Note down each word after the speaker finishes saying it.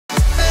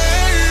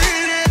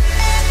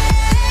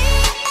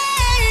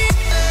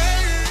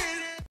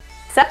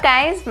What's up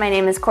guys, my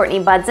name is Courtney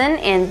Budzyn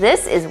and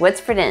this is What's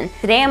for Din.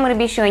 Today I'm going to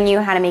be showing you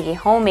how to make a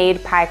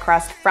homemade pie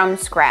crust from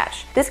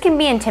scratch. This can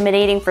be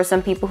intimidating for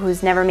some people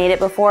who's never made it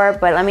before,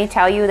 but let me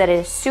tell you that it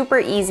is super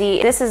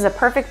easy. This is a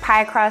perfect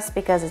pie crust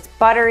because it's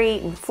buttery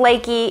and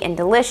flaky and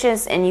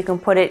delicious, and you can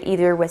put it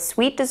either with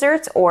sweet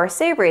desserts or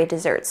savory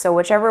desserts. So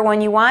whichever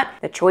one you want,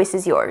 the choice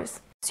is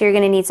yours. So you're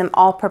going to need some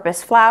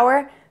all-purpose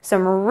flour,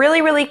 some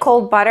really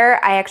cold butter.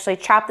 I actually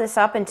chopped this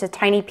up into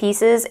tiny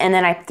pieces and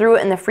then I threw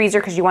it in the freezer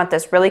because you want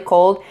this really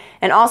cold.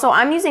 And also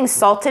I'm using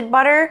salted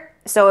butter.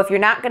 So if you're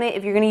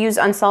gonna use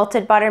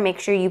unsalted butter, make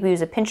sure you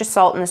use a pinch of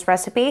salt in this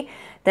recipe,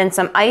 then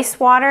some ice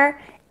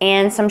water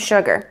and some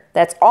sugar.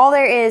 That's all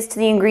there is to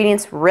the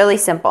ingredients, really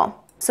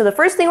simple. So the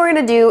first thing we're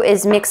gonna do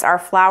is mix our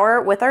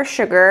flour with our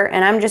sugar,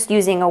 and I'm just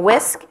using a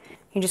whisk.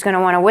 You're just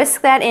gonna wanna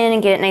whisk that in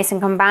and get it nice and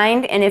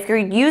combined. And if you're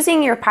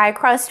using your pie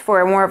crust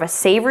for more of a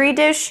savory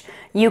dish,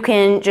 you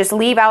can just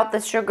leave out the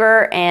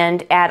sugar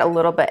and add a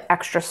little bit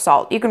extra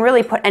salt. You can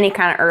really put any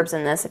kind of herbs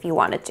in this if you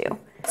wanted to.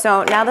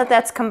 So now that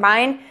that's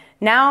combined,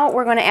 now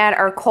we're gonna add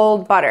our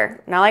cold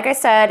butter. Now, like I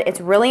said, it's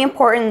really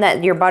important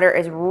that your butter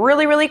is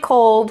really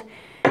cold.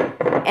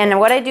 And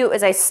what I do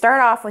is I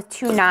start off with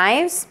 2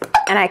 knives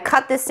and I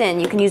cut this in.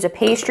 You can use a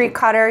pastry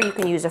cutter, you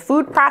can use a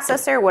food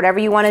processor, whatever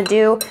you want to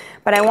do.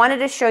 But I wanted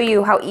to show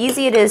you how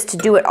easy it is to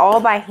do it all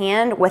by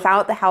hand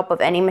without the help of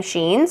any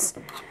machines.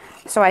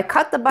 So I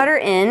cut the butter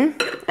in,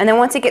 and then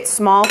once it gets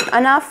small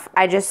enough,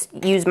 I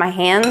just use my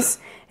hands.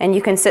 And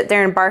you can sit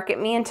there and bark at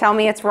me and tell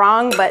me it's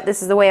wrong, but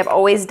this is the way I've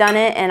always done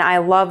it, and I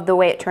love the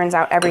way it turns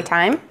out every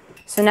time.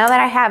 So now that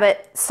I have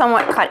it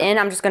somewhat cut in,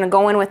 I'm just gonna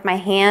go in with my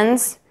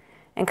hands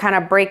and kind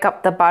of break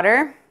up the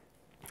butter.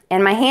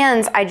 And my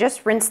hands, I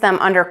just rinse them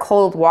under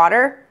cold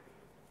water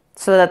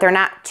so that they're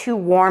not too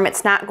warm.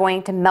 It's not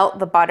going to melt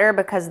the butter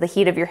because the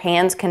heat of your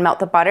hands can melt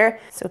the butter.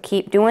 So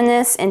keep doing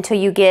this until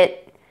you get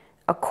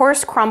a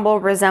coarse crumble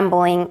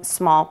resembling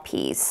small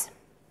peas.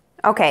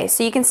 Okay,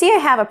 so you can see I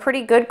have a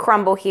pretty good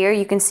crumble here.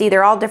 You can see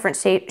they're all different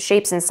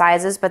shapes and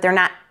sizes, but they're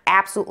not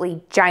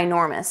absolutely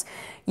ginormous.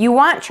 You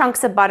want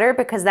chunks of butter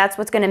because that's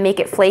what's gonna make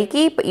it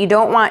flaky, but you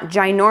don't want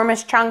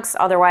ginormous chunks,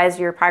 otherwise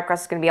your pie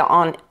crust is gonna be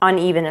all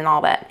uneven and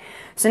all that.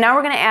 So now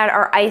we're gonna add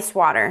our ice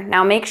water.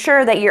 Now make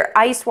sure that your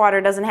ice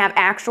water doesn't have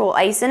actual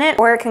ice in it,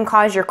 or it can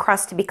cause your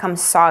crust to become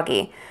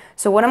soggy.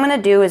 So what I'm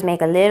gonna do is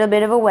make a little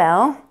bit of a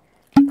well,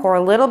 pour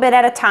a little bit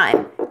at a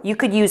time. You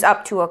could use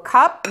up to a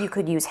cup, you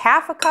could use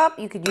half a cup,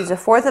 you could use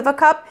 1/4 of a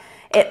cup.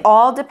 It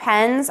all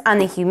depends on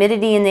the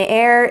humidity in the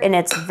air, and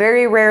it's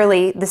very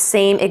rarely the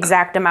same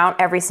exact amount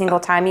every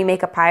single time you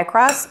make a pie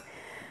crust.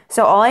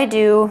 So all I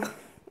do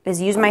is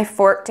use my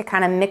fork to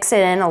kind of mix it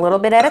in a little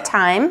bit at a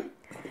time.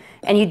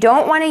 And you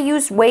don't want to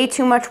use way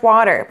too much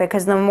water,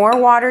 because the more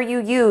water you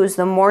use,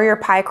 the more your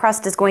pie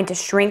crust is going to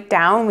shrink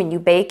down when you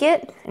bake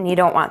it, and you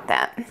don't want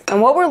that.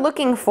 And what we're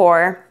looking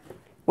for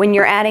when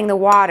you're adding the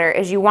water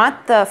is you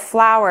want the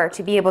flour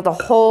to be able to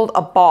hold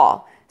a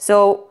ball.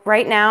 So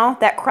right now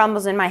that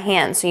crumbles in my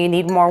hand, so you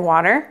need more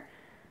water.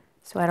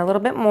 So add a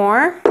little bit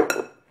more.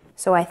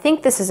 So I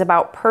think this is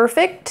about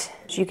perfect.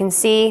 As you can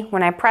see,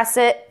 when I press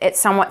it, it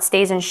somewhat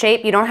stays in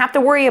shape. You don't have to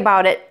worry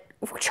about it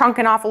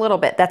chunking off a little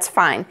bit, that's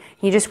fine.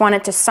 You just want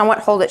it to somewhat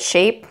hold its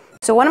shape.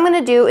 So what I'm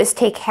gonna do is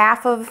take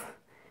half of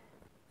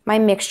my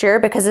mixture,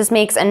 because this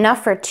makes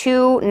enough for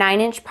 2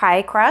 9-inch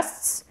pie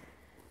crusts.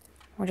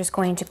 We're just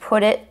going to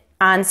put it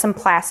on some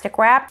plastic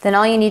wrap. Then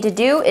all you need to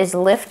do is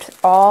lift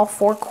all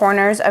 4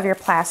 corners of your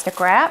plastic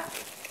wrap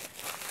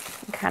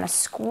and kind of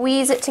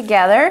squeeze it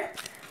together,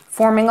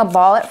 forming a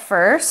ball at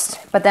first,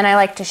 but then I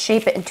like to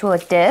shape it into a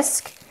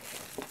disc.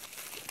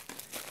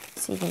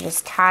 So you can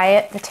just tie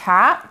it at the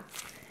top.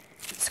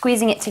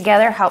 Squeezing it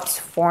together helps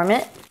form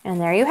it, and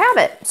there you have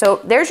it. So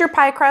there's your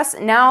pie crust.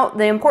 Now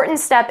the important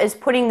step is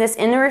putting this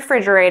in the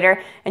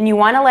refrigerator, and you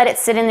want to let it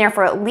sit in there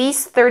for at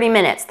least 30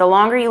 minutes. The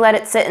longer you let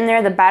it sit in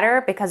there, the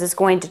better, because it's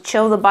going to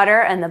chill the butter,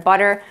 and the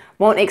butter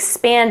won't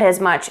expand as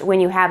much when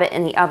you have it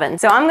in the oven.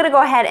 So I'm gonna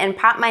go ahead and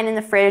pop mine in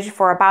the fridge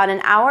for about an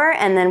hour,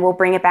 and then we'll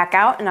bring it back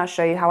out and I'll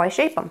show you how I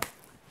shape them.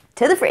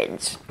 To the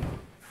fridge.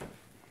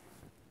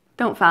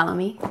 Don't follow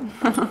me.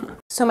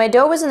 So my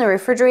dough was in the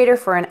refrigerator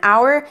for an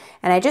hour,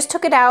 and I just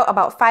took it out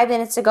about 5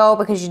 minutes ago,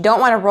 because you don't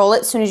want to roll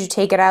it as soon as you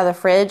take it out of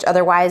the fridge.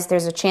 Otherwise,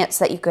 there's a chance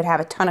that you could have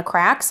a ton of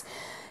cracks.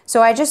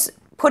 So I just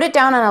put it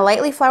down on a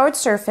lightly floured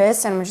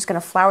surface, and I'm just going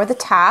to flour the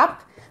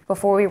top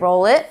before we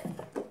roll it.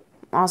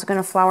 I'm also going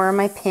to flour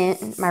my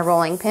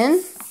rolling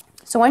pin.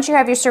 So once you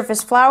have your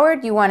surface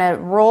floured, you want to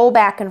roll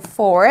back and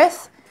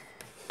forth,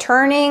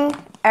 turning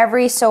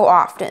every so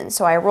often.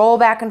 So I roll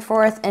back and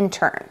forth and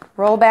turn,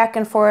 roll back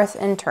and forth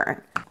and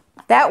turn.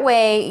 That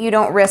way you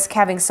don't risk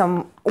having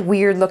some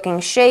weird looking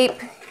shape.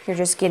 You're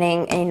just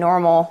getting a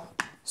normal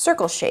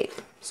circle shape.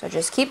 So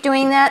just keep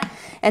doing that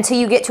until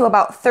you get to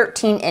about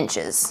 13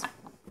 inches.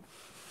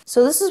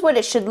 So this is what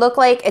it should look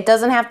like. It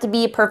doesn't have to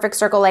be a perfect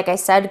circle, like I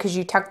said, because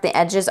you tuck the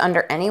edges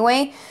under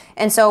anyway.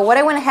 And so what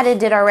I went ahead and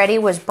did already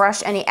was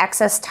brush any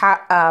excess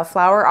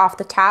flour off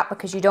the top,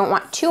 because you don't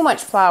want too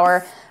much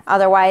flour,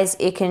 otherwise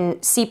it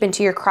can seep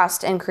into your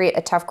crust and create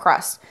a tough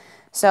crust.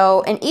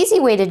 So an easy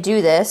way to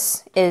do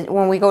this is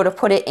when we go to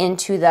put it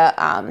into the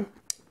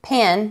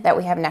pan that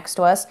we have next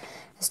to us,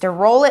 is to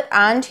roll it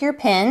onto your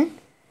pin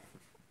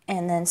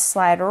and then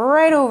slide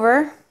right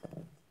over,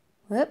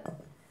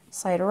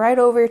 slide right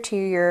over to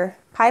your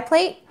pie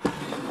plate,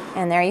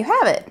 and there you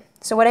have it.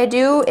 So what I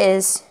do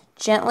is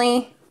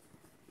gently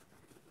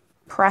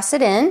press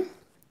it in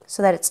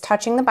so that it's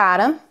touching the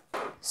bottom.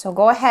 So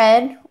go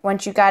ahead,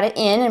 once you got it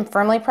in and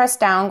firmly pressed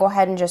down, go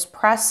ahead and just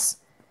press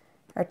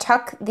or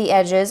tuck the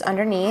edges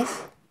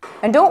underneath.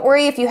 And don't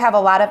worry if you have a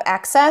lot of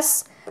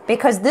excess,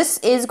 because this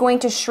is going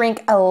to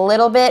shrink a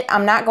little bit.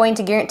 I'm not going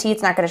to guarantee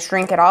it's not going to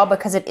shrink at all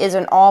because it is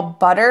an all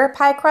butter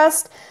pie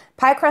crust.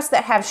 Pie crusts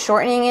that have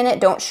shortening in it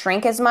don't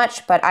shrink as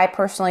much, but I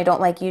personally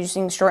don't like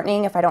using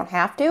shortening if I don't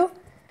have to.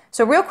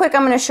 So real quick,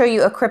 I'm going to show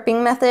you a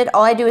crimping method.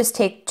 All I do is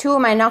take 2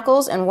 of my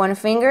knuckles and 1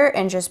 finger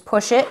and just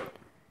push it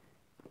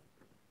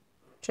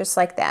just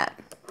like that.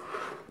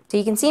 So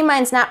you can see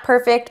mine's not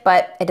perfect,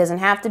 but it doesn't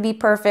have to be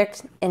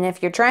perfect. And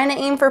if you're trying to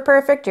aim for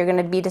perfect, you're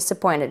gonna be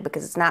disappointed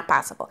because it's not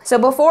possible. So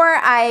before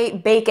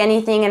I bake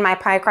anything in my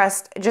pie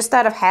crust, just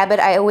out of habit,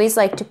 I always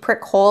like to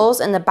prick holes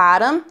in the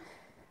bottom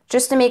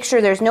just to make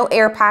sure there's no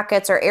air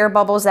pockets or air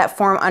bubbles that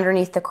form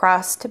underneath the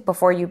crust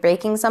before you're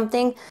baking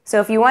something.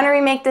 So if you want to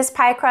remake this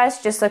pie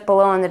crust, just look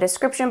below in the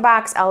description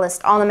box. I'll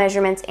list all the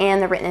measurements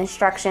and the written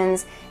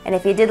instructions. And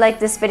if you did like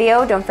this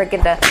video, don't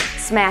forget to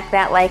smack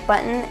that like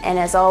button. And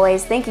as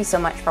always, thank you so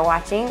much for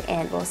watching,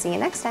 and we'll see you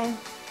next time.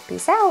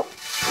 Peace out.